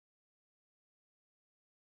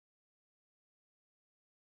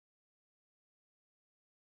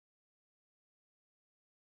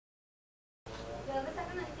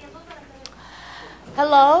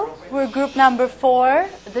Hello, we're group number 4.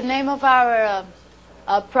 The name of our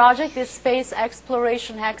project is Space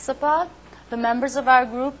Exploration Hexapod. The members of our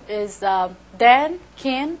group is Dan,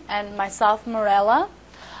 Kin, and myself, Mirela.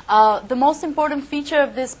 The most important feature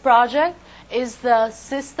of this project is the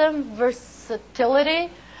system versatility,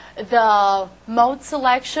 the mode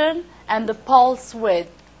selection, and the pulse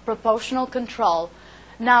width, proportional control.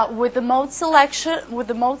 Now, with the mode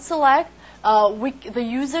select, the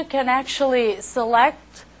user can actually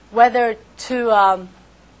select whether to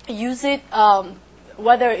use it,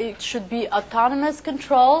 whether it should be autonomous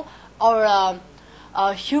control or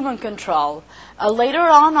human control. Later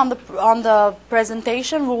on the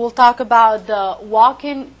presentation, we will talk about the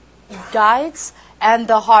walk-in guides and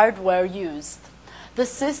the hardware used. The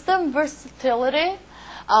system versatility,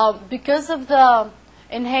 because of the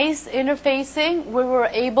enhanced interfacing, we were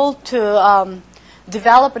able to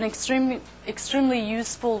develop an extremely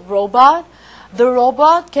useful robot. The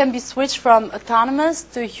robot can be switched from autonomous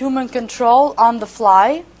to human control on the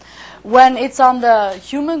fly. When it's on the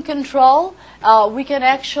human control, we can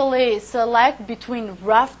actually select between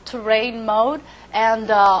rough terrain mode and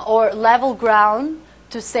or level ground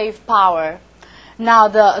to save power. Now,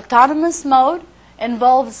 the autonomous mode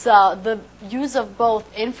involves the use of both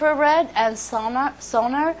infrared and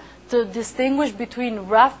sonar to distinguish between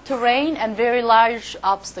rough terrain and very large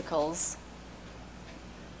obstacles.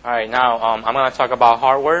 All right, now I'm going to talk about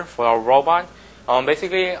hardware for our robot.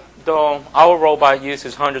 Basically, our robot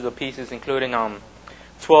uses hundreds of pieces, including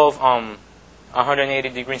 12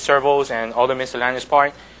 180-degree servos and other miscellaneous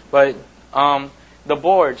parts. But the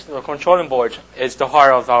boards, the controlling boards, is the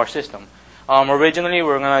heart of our system. Originally, we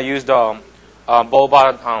were going to use the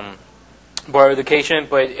Bobot board education,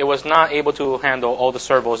 but it was not able to handle all the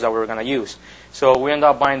servos that we were going to use. So we ended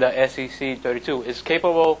up buying the SEC32. It's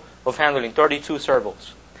capable of handling 32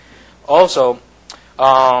 servos. Also,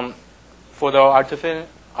 for the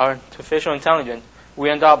artificial intelligence, we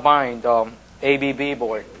ended up buying the ABB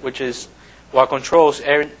board, which is what controls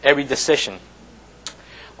every decision.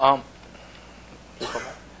 Now,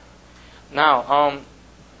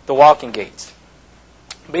 the walking gaits.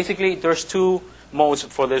 Basically, there's two modes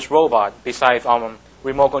for this robot besides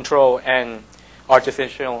remote control and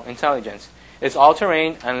artificial intelligence. It's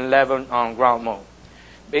all-terrain and level ground mode.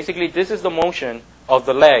 Basically, this is the motion of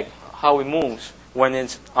the leg, how it moves when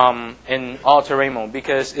it's in all-terrain mode,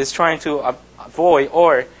 because it's trying to avoid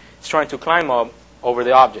or it's trying to climb up over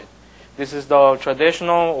the object. This is the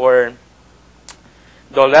traditional or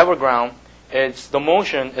the level ground. It's the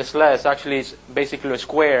motion is less. Actually, it's basically a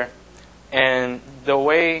square. And the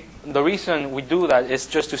reason we do that is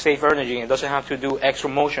just to save energy. It doesn't have to do extra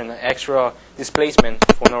motion, extra displacement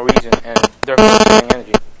for no reason, and therefore saving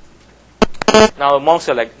energy. Now, the mode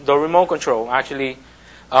select, the remote control. Actually,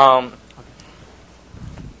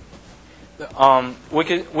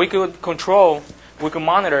 we could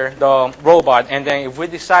monitor the robot, and then if we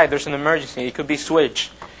decide there's an emergency, it could be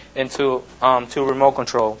switched into to remote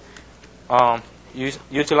control,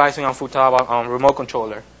 utilizing a Futaba remote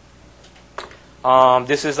controller.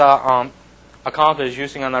 This is accomplished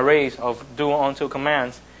using an array of dual-on-2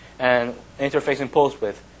 commands and interfacing pulse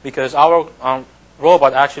width. Because our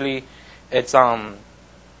robot actually, it's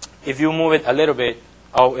if you move it a little bit,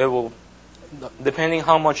 it will, depending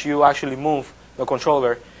how much you actually move the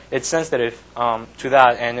controller, it's sensitive to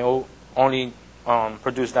that, and it will only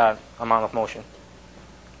produce that amount of motion.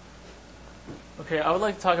 Okay, I would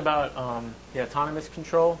like to talk about the autonomous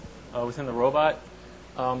control within the robot.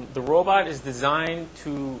 The robot is designed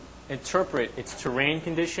to interpret its terrain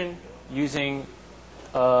condition using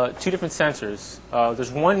two different sensors.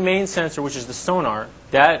 There's one main sensor, which is the sonar.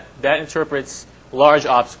 That interprets large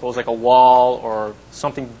obstacles like a wall or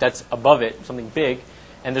something that's above it, something big.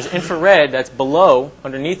 And there's infrared that's below,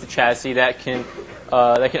 underneath the chassis, that can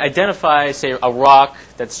identify, say, a rock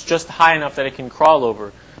that's just high enough that it can crawl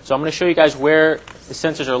over. So I'm going to show you guys where the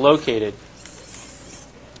sensors are located.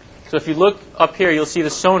 So if you look up here, you'll see the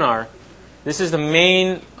sonar. This is the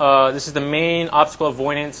main obstacle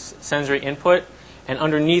avoidance sensory input, and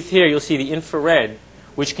underneath here you'll see the infrared,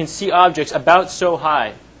 which can see objects about so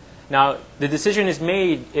high. Now the decision is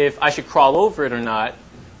made if I should crawl over it or not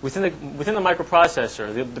within the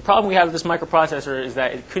microprocessor. The problem we have with this microprocessor is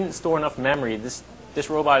that it couldn't store enough memory. This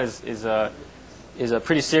robot is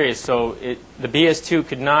pretty serious, so the BS2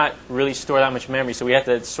 could not really store that much memory, so we had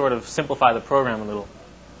to sort of simplify the program a little.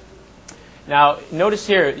 Now, notice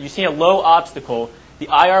here, you see a low obstacle. The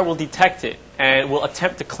IR will detect it and will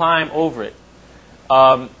attempt to climb over it.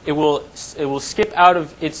 it will skip out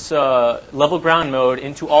of its level ground mode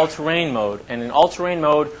into all-terrain mode. And in all-terrain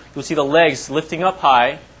mode, you'll see the legs lifting up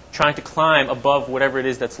high, trying to climb above whatever it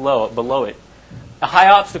is that's below it. A high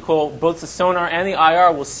obstacle, both the sonar and the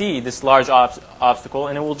IR will see this large obstacle,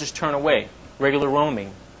 and it will just turn away, regular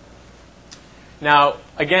roaming. Now,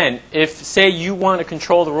 again, if, say, you want to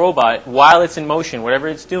control the robot while it's in motion, whatever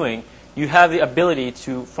it's doing, you have the ability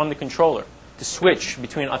to, from the controller, to switch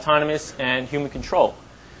between autonomous and human control.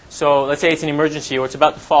 So let's say it's an emergency or it's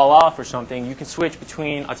about to fall off or something, you can switch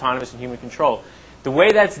between autonomous and human control. The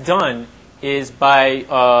way that's done is by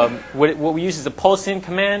what we use is a pulse-in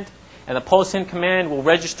command, and the pulse-in command will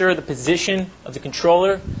register the position of the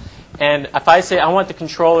controller. And if I say I want the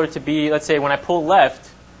controller to be, let's say when I pull left,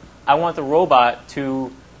 I want the robot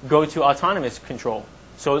to go to autonomous control.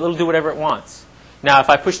 So it'll do whatever it wants. Now, if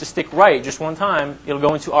I push the stick right just one time, it'll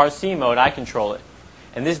go into RC mode. I control it.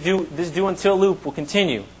 And this do until loop will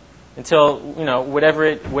continue until,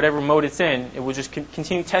 whatever mode it's in. It will just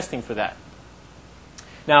continue testing for that.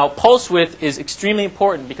 Now, pulse width is extremely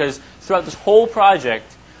important because throughout this whole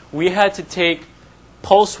project, we had to take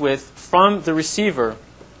pulse width from the receiver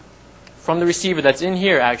that's in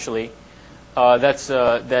here, actually,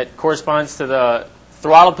 that corresponds to the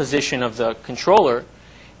throttle position of the controller.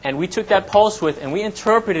 And we took that pulse width and we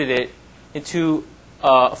interpreted it into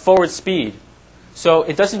forward speed. So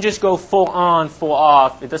it doesn't just go full on, full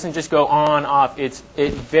off. It doesn't just go on, off. It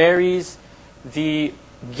varies the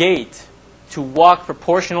gait to walk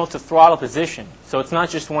proportional to throttle position. So it's not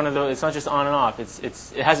just one of those. It's not just on and off.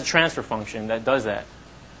 It has a transfer function that does that.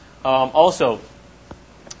 Also,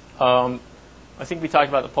 I think we talked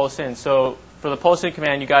about the pulse-in. So for the pulse-in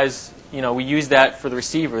command, you guys, we use that for the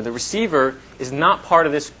receiver. The receiver is not part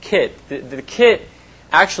of this kit. The kit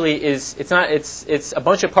actually is, it's a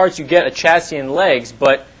bunch of parts you get, a chassis and legs,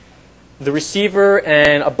 but the receiver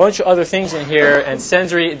and a bunch of other things in here and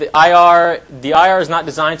sensory, the IR is not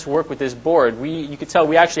designed to work with this board. You could tell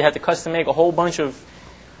we actually had to custom make a whole bunch of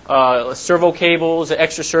servo cables,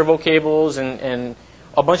 extra servo cables, and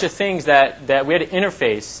a bunch of things that we had to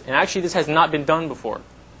interface. And actually this has not been done before.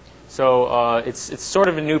 So it's sort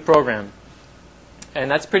of a new program.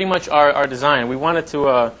 And that's pretty much our design. We wanted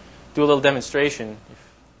to do a little demonstration.